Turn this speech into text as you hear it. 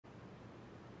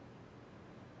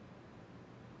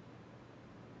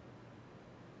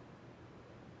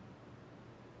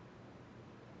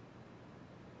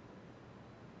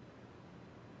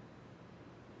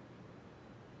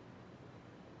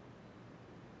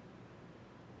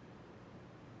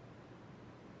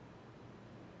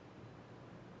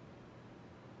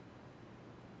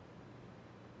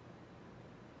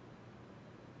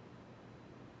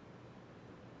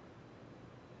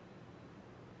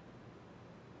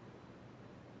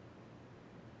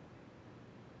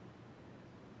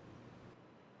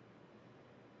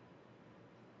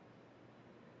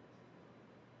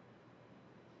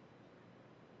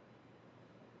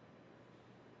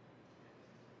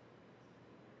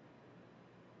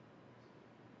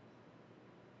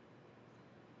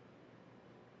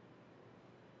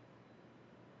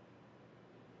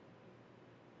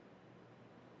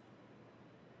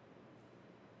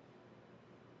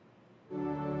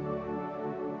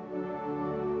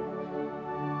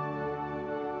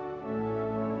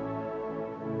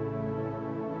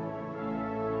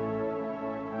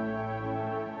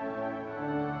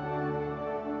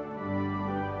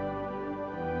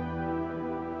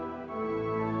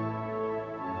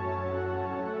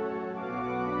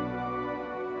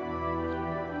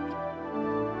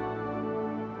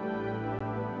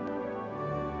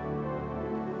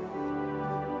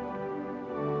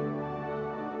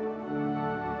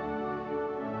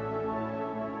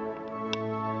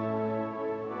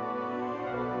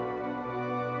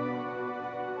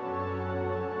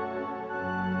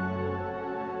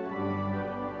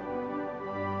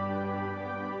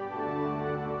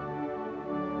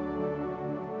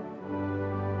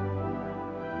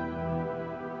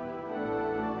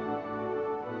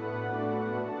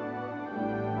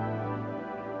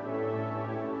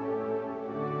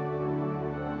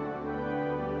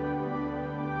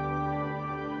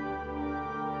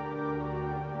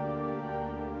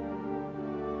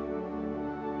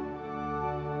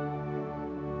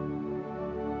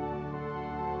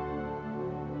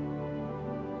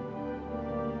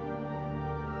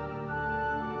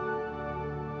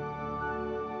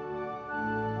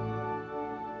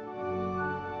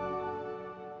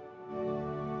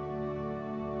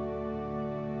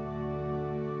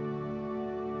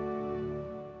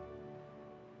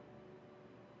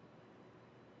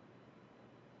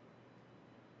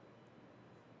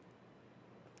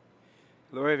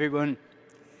Hello, everyone.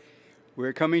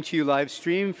 We're coming to you live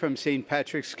stream from St.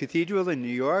 Patrick's Cathedral in New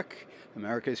York,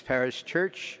 America's Parish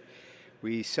Church.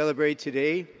 We celebrate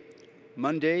today,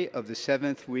 Monday of the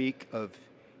 7th week of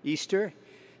Easter.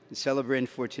 The celebrant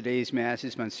for today's Mass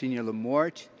is Monsignor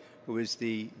Lamort, who is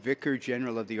the Vicar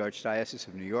General of the Archdiocese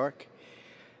of New York.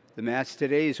 The Mass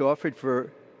today is offered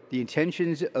for the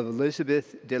intentions of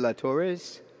Elizabeth de la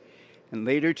Torres, and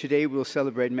later today we'll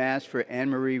celebrate Mass for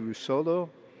Anne-Marie Russolo,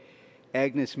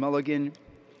 Agnes Mulligan,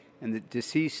 and the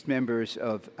deceased members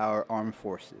of our armed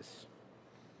forces.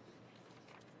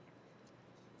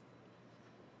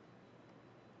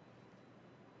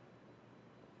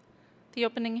 The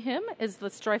opening hymn is the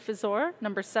Stryphosor,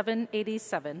 number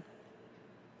 787.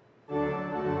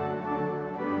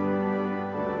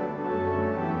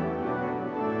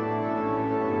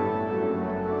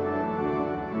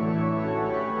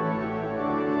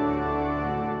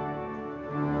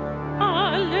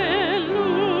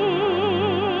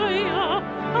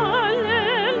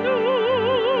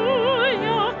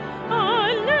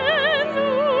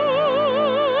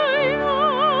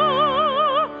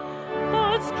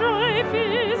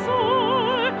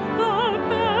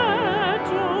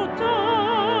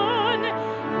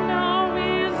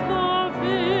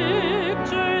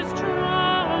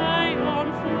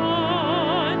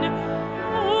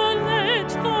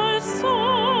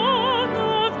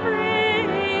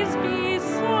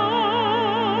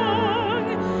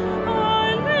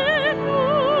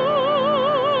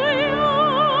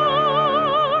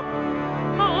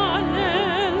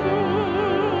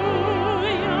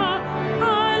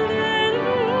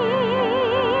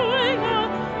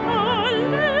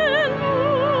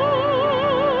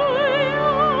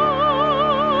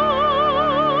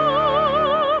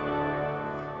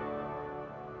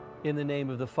 In the name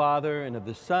of the Father, and of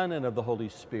the Son, and of the Holy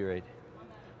Spirit. Amen.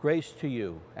 Grace to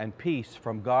you and peace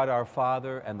from God our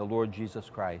Father and the Lord Jesus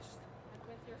Christ. And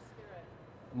with your spirit.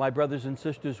 My brothers and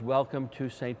sisters, welcome to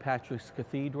St. Patrick's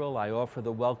Cathedral. I offer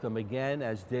the welcome again,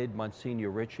 as did Monsignor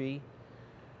Ritchie.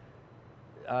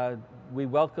 We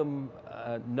welcome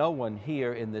no one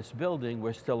here in this building.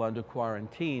 We're still under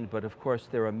quarantine, but of course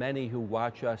there are many who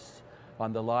watch us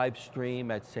on the live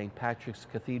stream at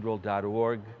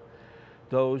stpatrickscathedral.org.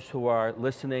 Those who are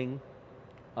listening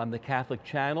on the Catholic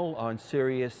channel on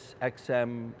Sirius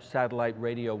XM Satellite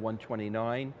Radio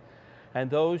 129, and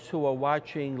those who are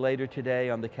watching later today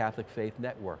on the Catholic Faith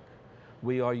Network.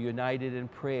 We are united in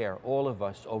prayer, all of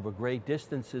us, over great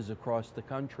distances across the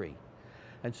country.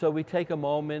 And so we take a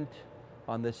moment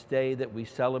on this day that we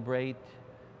celebrate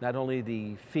not only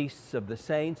the feasts of the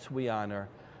saints we honor,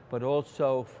 but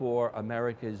also for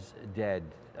America's dead,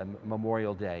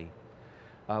 Memorial Day.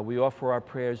 We offer our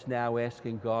prayers now,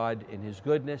 asking God in His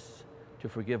goodness to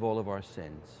forgive all of our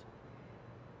sins.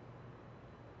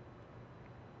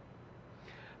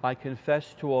 I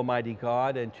confess to Almighty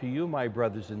God and to you, my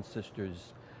brothers and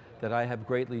sisters, that I have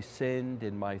greatly sinned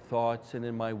in my thoughts and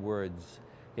in my words,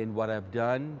 in what I've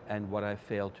done and what I've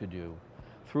failed to do.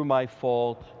 Through my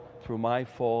fault, through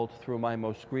my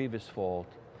most grievous fault.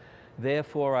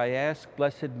 Therefore I ask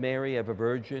Blessed Mary, ever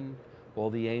Virgin, all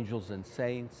the angels and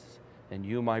saints, and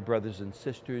you, my brothers and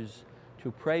sisters,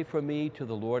 to pray for me to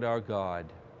the Lord our God.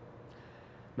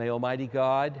 May Almighty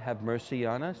God have mercy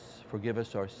on us, forgive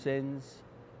us our sins,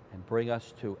 and bring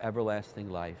us to everlasting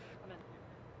life. Amen.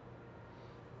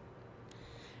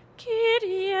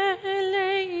 Kyrie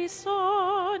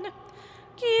eleison,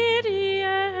 Kyrie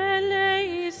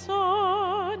eleison,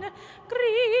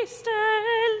 Christe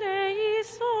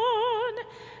eleison,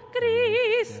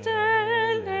 Christe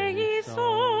eleison,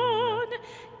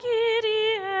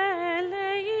 Kyrie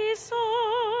eleison,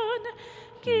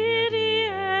 Kyrie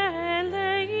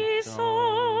eleison.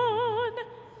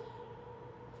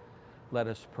 Let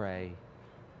us pray.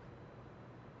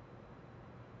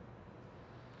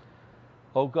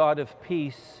 O God of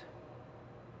peace,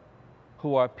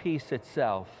 who are peace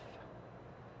itself,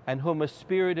 and whom a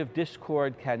spirit of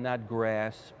discord cannot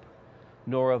grasp,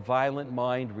 nor a violent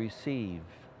mind receive,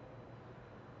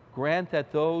 grant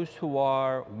that those who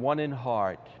are one in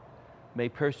heart may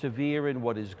persevere in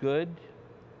what is good,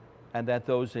 and that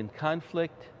those in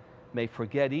conflict may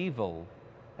forget evil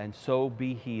and so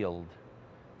be healed.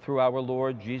 Through our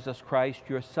Lord Jesus Christ,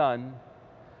 your Son,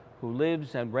 who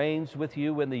lives and reigns with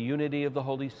you in the unity of the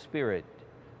Holy Spirit,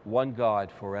 one God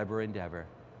forever and ever.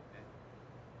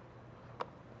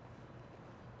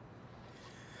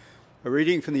 A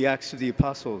reading from the Acts of the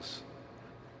Apostles.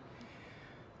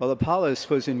 While Apollos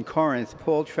was in Corinth,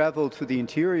 Paul traveled through the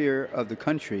interior of the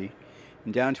country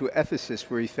and down to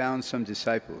Ephesus, where he found some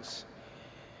disciples.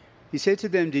 He said to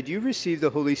them, "Did you receive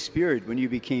the Holy Spirit when you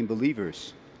became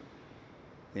believers?"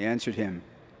 They answered him,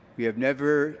 "We have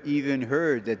never even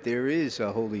heard that there is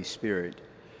a Holy Spirit."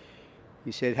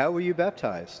 He said, "How were you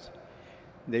baptized?"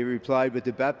 They replied, "With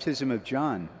the baptism of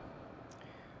John."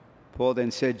 Paul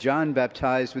then said, "John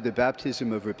baptized with the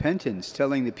baptism of repentance,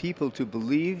 telling the people to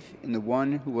believe in the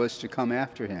one who was to come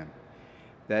after him,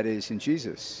 that is, in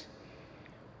Jesus."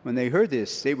 When they heard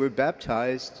this, they were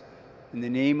baptized in the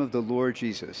name of the Lord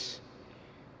Jesus.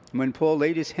 And when Paul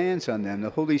laid his hands on them,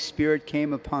 the Holy Spirit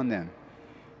came upon them,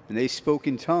 and they spoke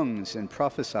in tongues and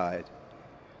prophesied.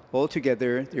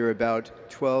 Altogether, there were about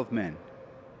 12 men.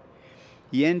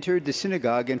 He entered the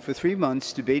synagogue and for 3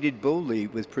 months debated boldly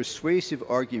with persuasive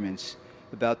arguments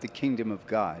about the kingdom of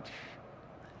God.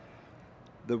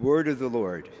 The word of the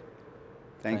Lord.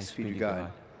 Thanks be to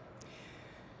God.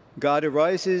 God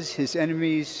arises, his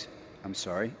enemies,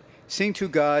 Sing to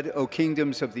God, O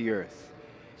kingdoms of the earth.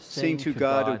 Sing to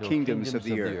God, O kingdoms of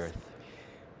the earth.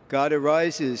 God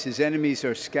arises, his enemies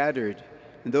are scattered,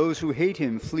 and those who hate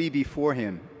him flee before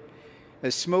him.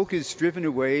 As smoke is driven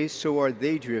away, so are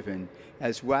they driven,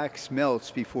 as wax melts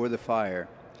before the fire.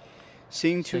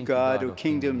 Sing to God, O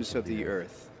kingdoms of the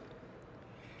earth.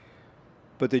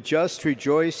 But the just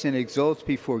rejoice and exult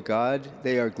before God,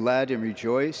 they are glad and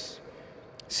rejoice.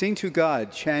 Sing to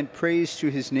God, chant praise to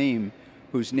his name,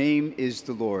 whose name is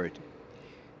the Lord.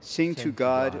 Sing to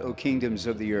God, O kingdoms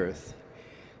of the earth.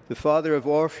 The father of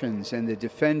orphans and the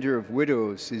defender of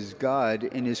widows is God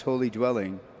in his holy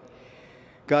dwelling.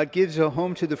 God gives a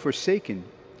home to the forsaken.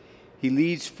 He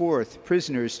leads forth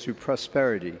prisoners to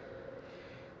prosperity.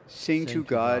 Sing to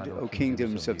God, O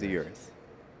kingdoms of the earth.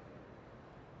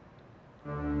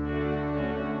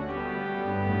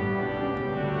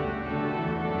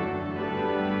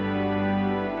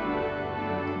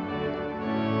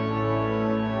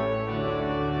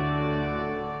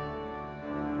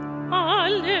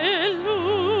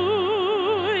 Alleluia,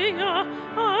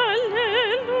 alleluia, alleluia.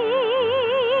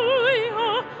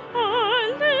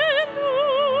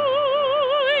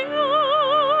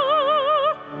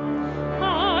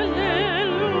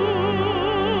 Alleluia,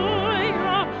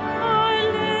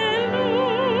 alleluia,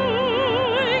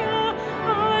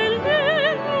 alleluia.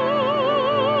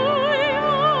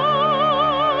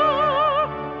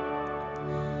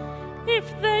 If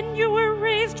then you were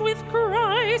raised with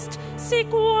Christ,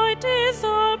 seek what is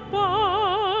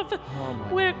above,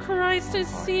 where Christ is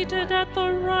seated at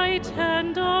the right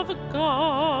hand of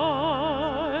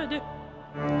God.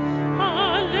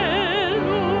 Alleluia,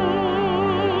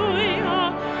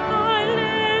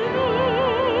 alleluia,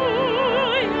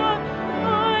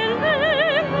 alleluia.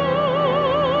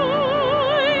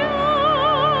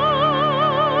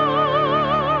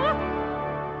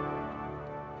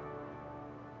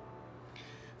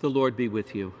 The Lord be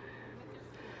with you.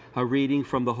 A reading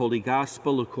from the Holy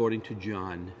Gospel according to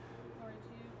John.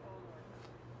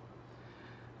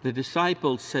 The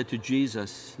disciples said to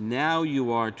Jesus, "Now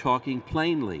you are talking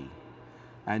plainly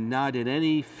and not in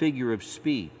any figure of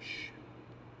speech.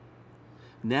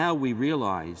 Now we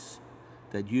realize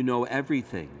that you know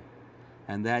everything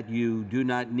and that you do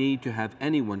not need to have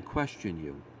anyone question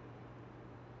you.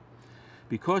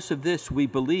 Because of this, we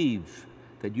believe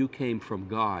that you came from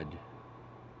God."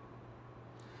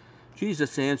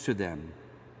 Jesus answered them,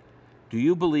 "Do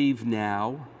you believe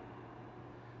now?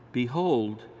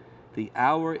 Behold, the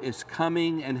hour is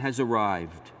coming and has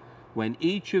arrived when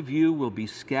each of you will be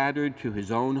scattered to his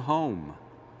own home,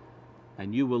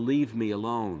 and you will leave me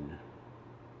alone.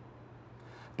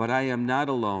 But I am not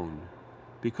alone,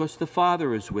 because the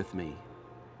Father is with me.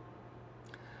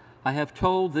 I have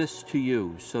told this to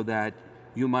you so that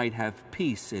you might have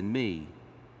peace in me.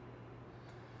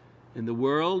 In the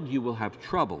world you will have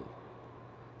trouble,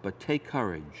 but take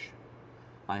courage.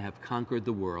 I have conquered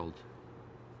the world."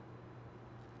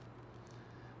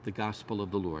 The Gospel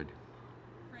of the Lord.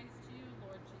 Praise to you,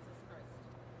 Lord Jesus Christ.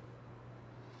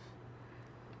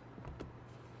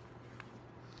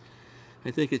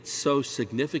 I think it's so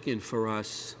significant for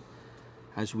us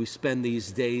as we spend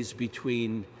these days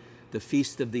between the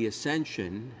Feast of the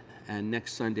Ascension and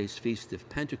next Sunday's Feast of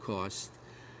Pentecost,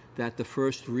 that the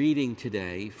first reading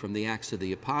today from the Acts of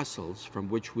the Apostles, from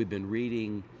which we've been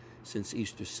reading since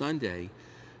Easter Sunday,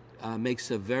 makes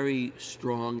a very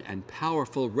strong and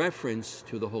powerful reference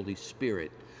to the Holy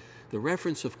Spirit. The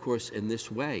reference, of course, in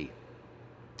this way.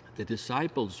 The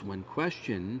disciples, when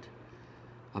questioned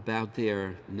about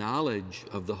their knowledge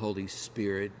of the Holy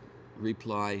Spirit,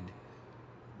 replied,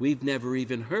 "We've never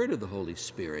even heard of the Holy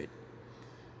Spirit."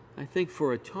 I think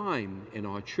for a time in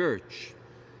our church,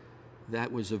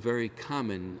 that was a very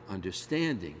common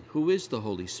understanding. Who is the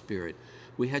Holy Spirit?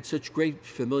 We had such great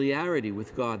familiarity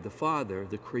with God the Father,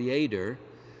 the Creator,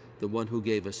 the one who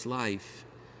gave us life,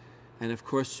 And of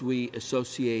course, we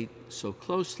associate so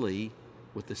closely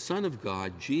with the Son of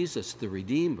God, Jesus the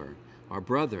Redeemer, our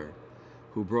brother,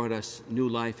 who brought us new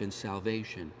life and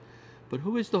salvation. But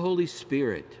who is the Holy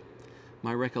Spirit?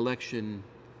 My recollection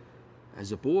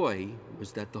as a boy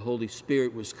was that the Holy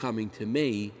Spirit was coming to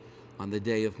me on the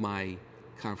day of my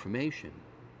confirmation.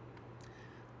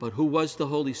 But who was the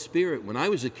Holy Spirit? When I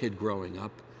was a kid growing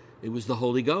up, it was the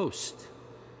Holy Ghost.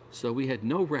 So we had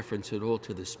no reference at all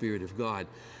to the Spirit of God.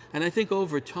 And I think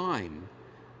over time,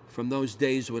 from those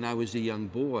days when I was a young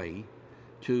boy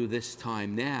to this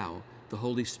time now, the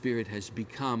Holy Spirit has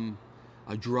become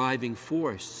a driving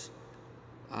force.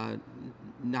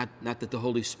 Not that the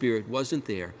Holy Spirit wasn't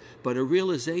there, but a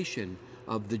realization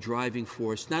of the driving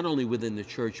force, not only within the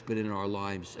church, but in our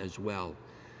lives as well.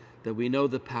 That we know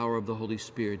the power of the Holy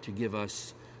Spirit to give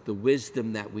us the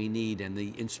wisdom that we need and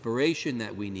the inspiration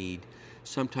that we need,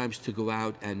 sometimes to go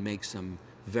out and make some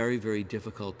very, very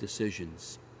difficult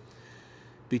decisions.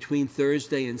 Between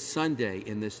Thursday and Sunday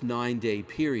in this 9-day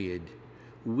period,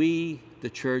 we, the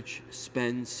church,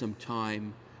 spend some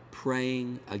time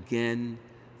praying again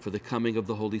for the coming of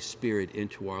the Holy Spirit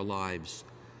into our lives,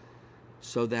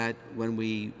 so that when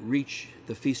we reach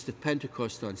the Feast of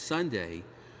Pentecost on Sunday,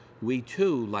 we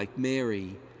too, like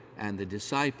Mary and the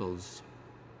disciples,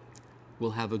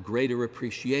 will have a greater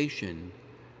appreciation,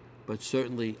 but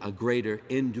certainly a greater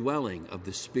indwelling of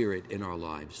the Spirit in our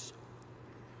lives.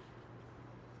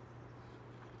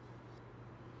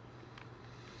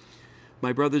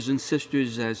 My brothers and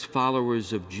sisters, as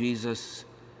followers of Jesus,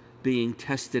 being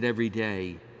tested every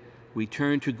day, we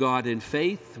turn to God in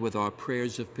faith with our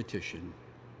prayers of petition.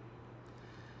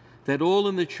 That all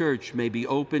in the church may be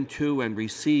open to and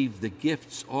receive the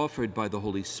gifts offered by the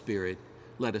Holy Spirit,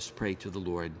 let us pray to the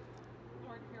Lord.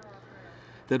 Lord, hear our prayer.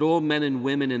 That all men and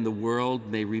women in the world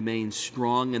may remain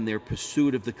strong in their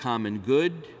pursuit of the common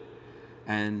good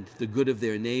and the good of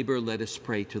their neighbor, let us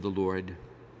pray to the Lord.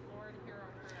 Lord, hear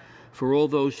our prayer. For all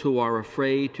those who are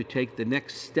afraid to take the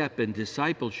next step in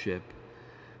discipleship,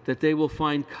 that they will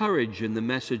find courage in the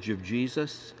message of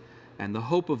Jesus and the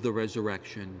hope of the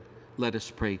resurrection, let us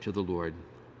pray to the Lord.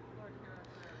 Lord, hear our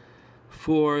prayer.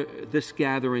 For this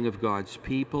gathering of God's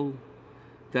people,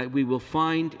 that we will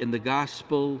find in the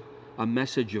gospel a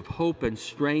message of hope and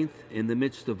strength in the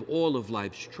midst of all of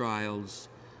life's trials,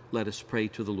 let us pray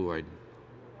to the Lord.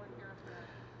 Lord, hear our prayer.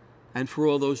 And for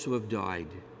all those who have died,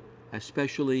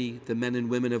 especially the men and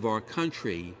women of our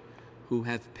country who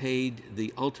have paid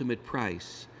the ultimate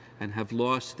price and have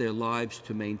lost their lives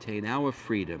to maintain our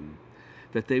freedom,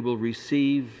 that they will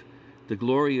receive the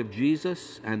glory of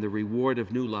Jesus and the reward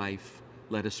of new life,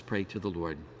 let us pray to the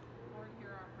Lord. Lord, hear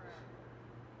our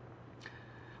prayer.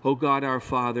 O God, our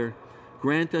Father,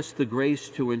 grant us the grace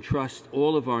to entrust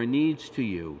all of our needs to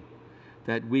you,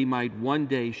 that we might one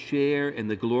day share in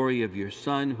the glory of your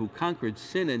Son, who conquered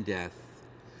sin and death,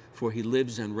 for he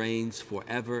lives and reigns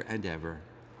forever and ever.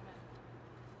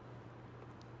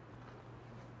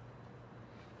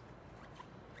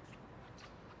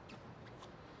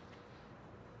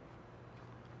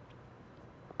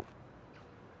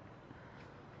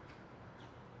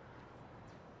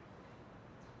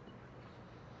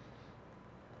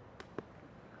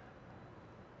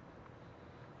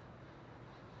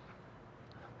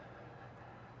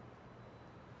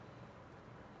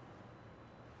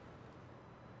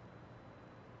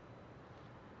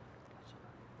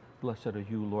 Blessed are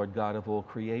you, Lord God of all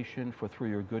creation, for through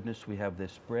your goodness we have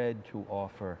this bread to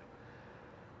offer.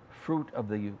 Fruit of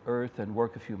the earth and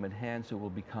work of human hands, it will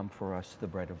become for us the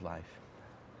bread of life.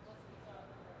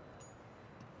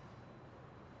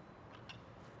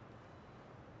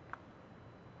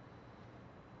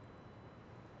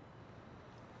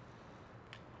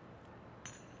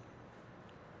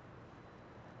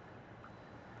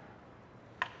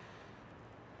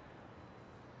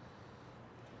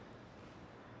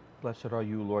 Blessed are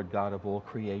you, Lord God of all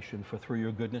creation, for through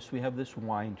your goodness we have this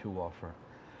wine to offer.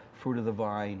 Fruit of the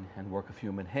vine and work of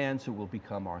human hands, it will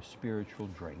become our spiritual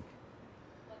drink.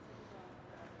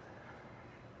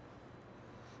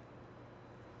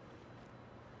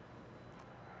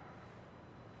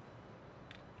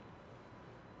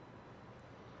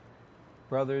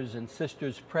 Brothers and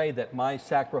sisters, pray that my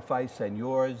sacrifice and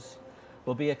yours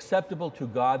will be acceptable to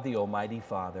God, the Almighty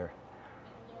Father.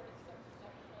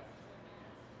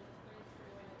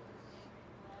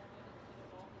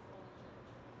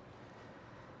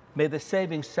 May the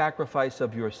saving sacrifice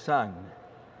of your Son,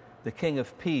 the King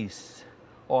of Peace,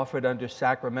 offered under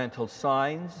sacramental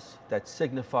signs that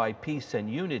signify peace and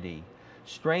unity,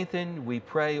 strengthen, we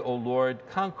pray, O Lord,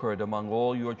 concord among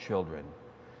all your children.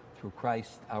 Through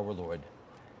Christ our Lord.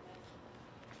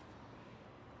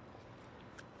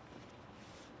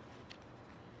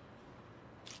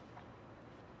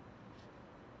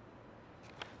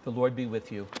 The Lord be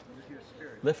with you.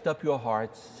 Lift up your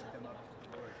hearts.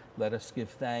 Let us give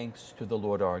thanks to the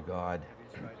Lord our God.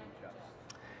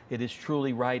 It is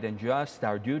truly right and just,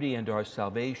 our duty and our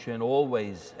salvation,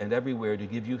 always and everywhere to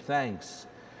give you thanks,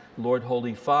 Lord,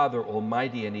 Holy Father,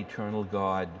 Almighty and eternal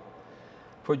God.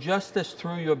 For just as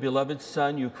through your beloved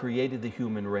Son you created the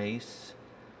human race,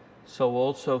 so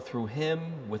also through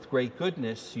him, with great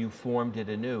goodness, you formed it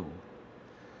anew.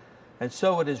 And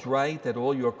so it is right that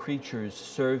all your creatures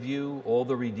serve you, all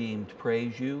the redeemed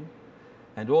praise you,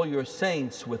 and all your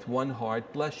saints with one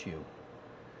heart bless you.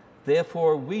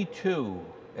 Therefore we too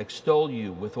extol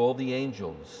you with all the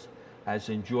angels, as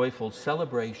in joyful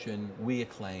celebration we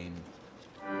acclaim.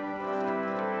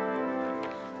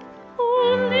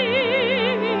 Holy,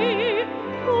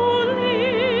 holy,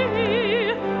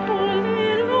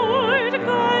 holy Lord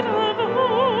God of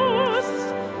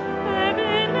hosts,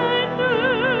 heaven and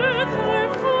earth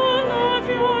are full of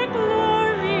your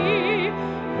glory.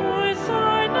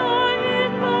 Hosanna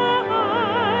in the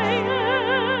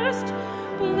highest.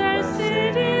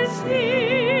 Blessed is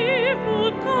he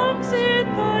who comes in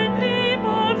the name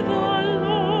of the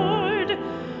Lord.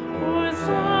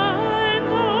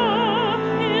 Hosanna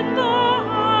in the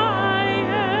highest.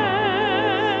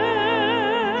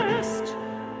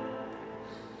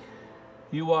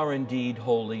 You are indeed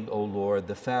holy, O Lord,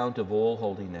 the fount of all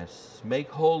holiness. Make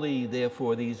holy,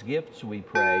 therefore, these gifts, we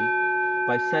pray,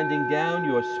 by sending down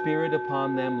your Spirit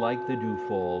upon them like the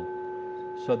dewfall,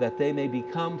 so that they may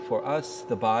become for us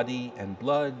the body and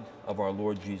blood of our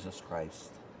Lord Jesus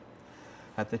Christ.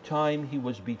 At the time he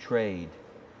was betrayed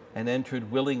and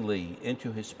entered willingly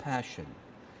into his passion,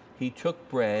 he took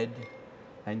bread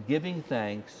and, giving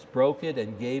thanks, broke it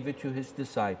and gave it to his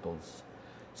disciples,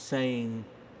 saying,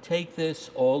 "Take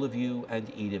this, all of you,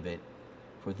 and eat of it,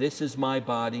 for this is my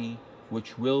body,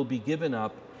 which will be given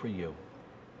up for you."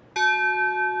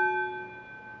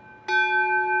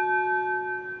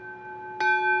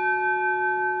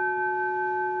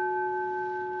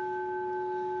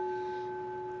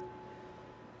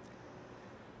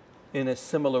 In a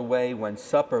similar way, when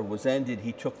supper was ended,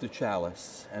 he took the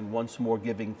chalice, and once more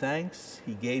giving thanks,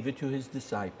 he gave it to his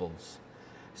disciples,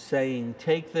 saying,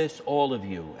 "Take this, all of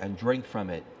you, and drink from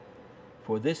it,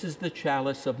 for this is the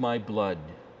chalice of my blood,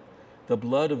 the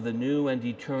blood of the new and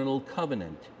eternal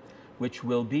covenant, which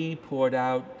will be poured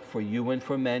out for you and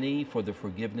for many for the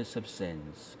forgiveness of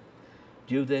sins.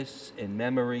 Do this in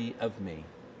memory of me."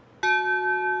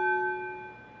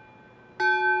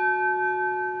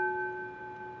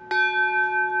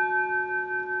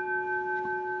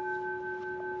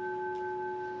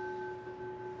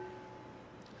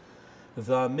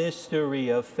 The mystery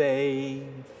of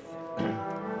faith.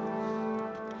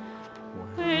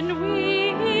 When we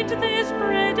eat this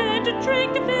bread and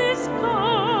drink this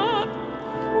cup,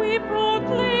 we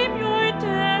proclaim your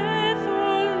death,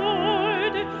 O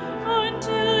Lord,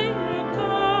 until you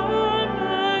come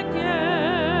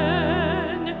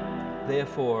again.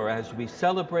 Therefore, as we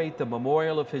celebrate the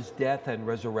memorial of his death and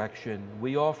resurrection,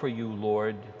 we offer you,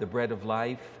 Lord, the bread of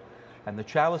life and the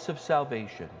chalice of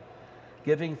salvation,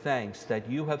 giving thanks that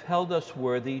you have held us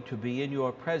worthy to be in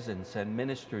your presence and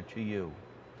minister to you.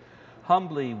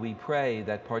 Humbly we pray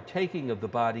that, partaking of the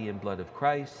body and blood of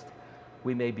Christ,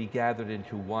 we may be gathered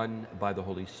into one by the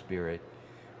Holy Spirit.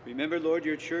 Remember, Lord,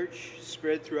 your church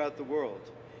spread throughout the world,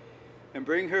 and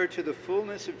bring her to the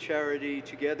fullness of charity,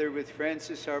 together with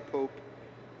Francis our Pope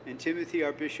and Timothy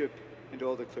our Bishop and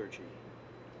all the clergy.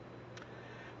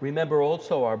 Remember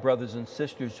also our brothers and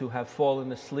sisters who have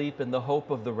fallen asleep in the hope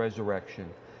of the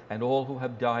resurrection, and all who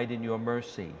have died in your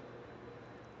mercy.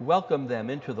 Welcome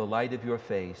them into the light of your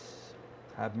face.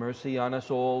 Have mercy on us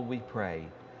all, we pray,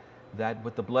 that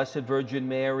with the Blessed Virgin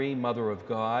Mary, Mother of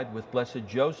God, with blessed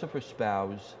Joseph, her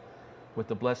spouse, with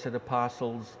the blessed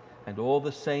apostles, and all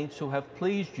the saints who have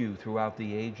pleased you throughout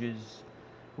the ages,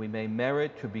 we may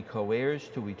merit to be co-heirs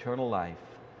to eternal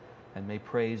life, and may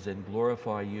praise and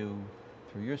glorify you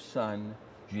through your Son,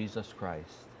 Jesus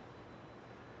Christ.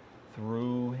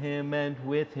 Through him and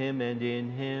with him and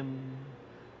in him,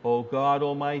 O God,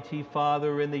 Almighty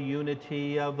Father, in the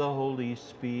unity of the Holy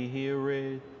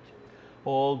Spirit,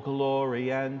 all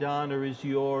glory and honor is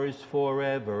yours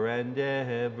forever and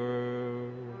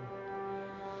ever.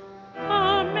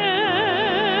 Amen.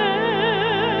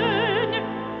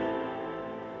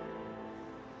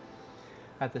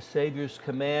 At the Savior's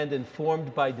command,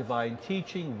 informed by divine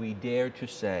teaching, we dare to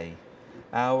say,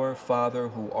 Our Father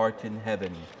who art in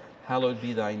heaven, hallowed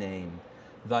be thy name.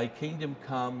 Thy kingdom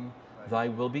come, thy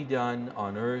will be done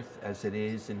on earth as it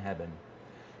is in heaven.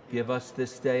 Give us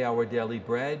this day our daily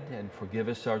bread, and forgive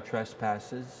us our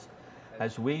trespasses,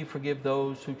 as we forgive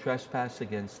those who trespass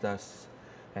against us.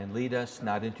 And lead us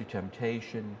not into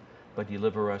temptation, but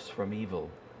deliver us from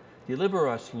evil. Deliver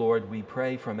us, Lord, we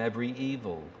pray, from every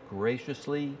evil.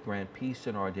 Graciously grant peace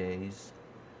in our days,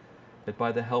 that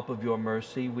by the help of your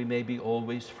mercy we may be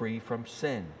always free from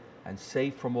sin and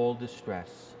safe from all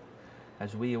distress,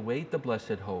 as we await the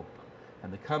blessed hope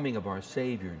and the coming of our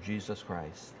Savior, Jesus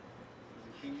Christ.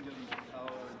 The kingdom, the power,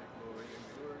 and the glory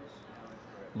are yours, now and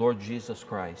forever. Lord Jesus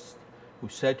Christ, who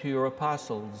said to your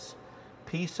apostles,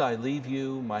 "Peace I leave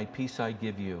you, my peace I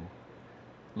give you,"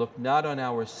 look not on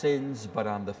our sins, but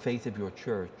on the faith of your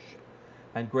church,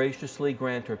 and graciously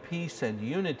grant her peace and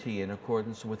unity in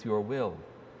accordance with your will,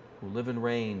 who live and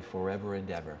reign forever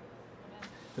and ever. Amen.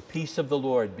 The peace of the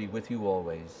Lord be with you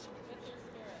always.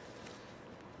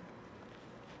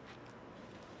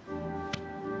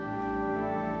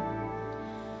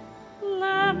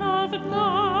 Lamb of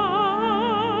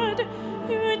God,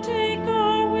 you take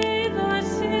away the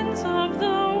sins of the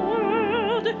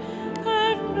world,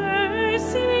 have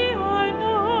mercy on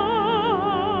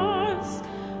us.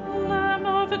 Lamb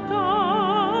of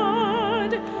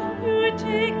God, you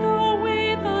take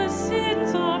away the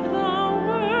sins of the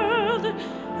world,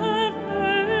 have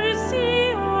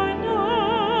mercy on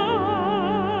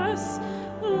us.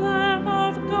 Lamb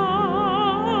of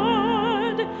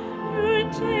God, you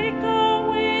take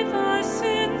away the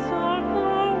sins of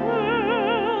the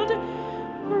world,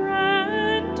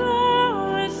 grant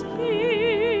us peace.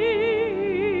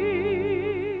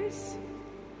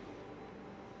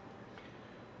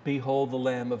 Behold the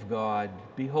Lamb of God.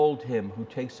 Behold him who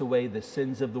takes away the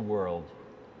sins of the world.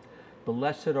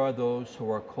 Blessed are those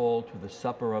who are called to the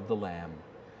supper of the Lamb.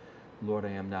 Lord,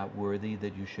 I am not worthy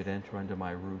that you should enter under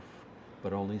my roof,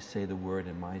 but only say the word,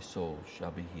 and my soul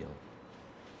shall be healed.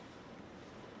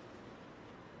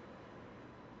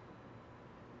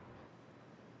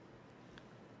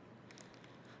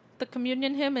 The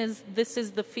communion hymn is "This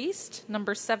is the Feast,"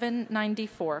 number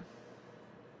 794.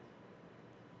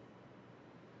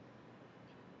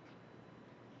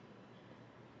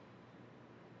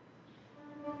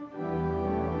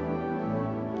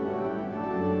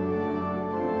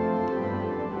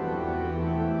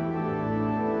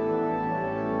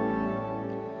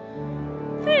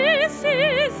 This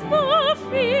is the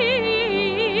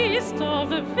feast of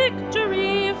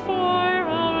victory for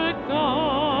our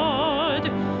God.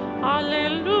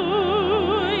 Alleluia,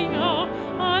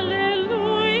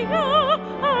 alleluia,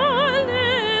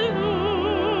 alleluia.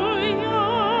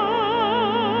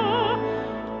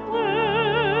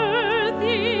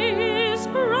 Worthy is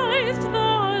Christ the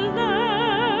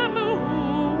Lamb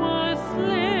who was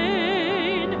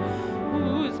slain,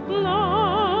 whose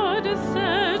blood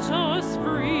set us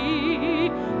free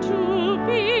to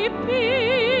be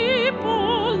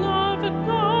people of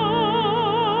God.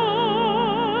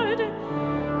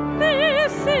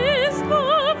 This is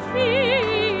the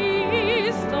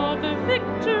feast of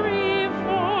victory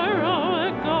for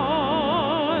our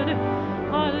God.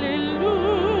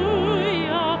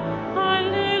 Alleluia,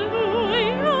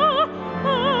 alleluia,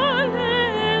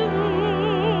 alleluia.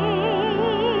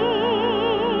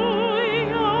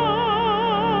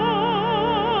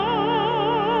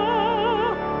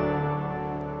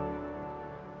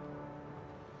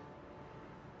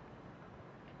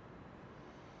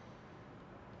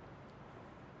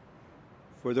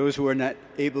 For those who are not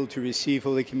able to receive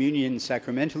Holy Communion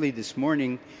sacramentally this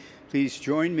morning, please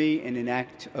join me in an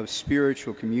act of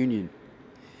spiritual communion.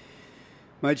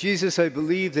 My Jesus, I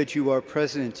believe that you are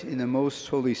present in the most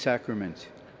holy sacrament.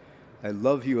 I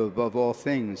love you above all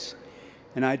things,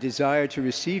 and I desire to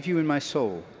receive you in my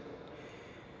soul.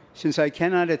 Since I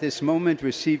cannot at this moment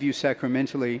receive you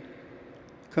sacramentally,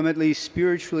 come at least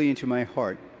spiritually into my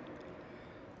heart.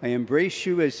 I embrace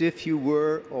you as if you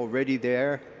were already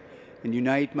there, and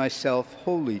unite myself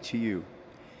wholly to you.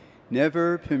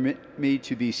 Never permit me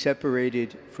to be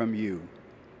separated from you.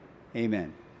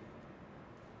 Amen.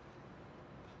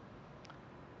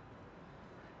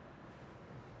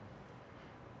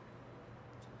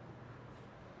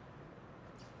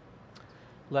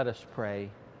 Let us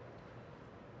pray.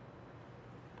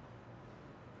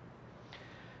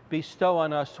 Bestow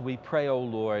on us, we pray, O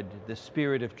Lord, the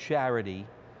spirit of charity,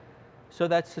 so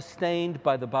that, sustained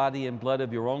by the body and blood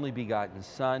of your only begotten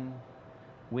Son,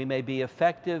 we may be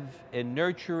effective in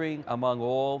nurturing among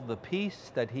all the peace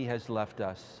that he has left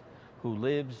us, who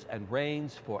lives and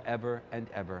reigns forever and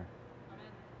ever. Amen.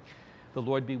 The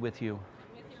Lord be with you.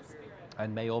 With your spirit.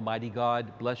 And may Almighty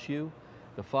God bless you,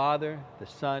 the Father, the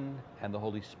Son, and the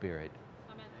Holy Spirit.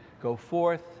 Amen. Go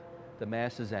forth, the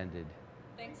Mass is ended.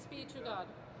 Thanks be to God.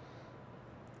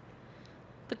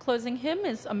 The closing hymn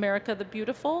is America the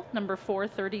Beautiful, number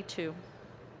 432.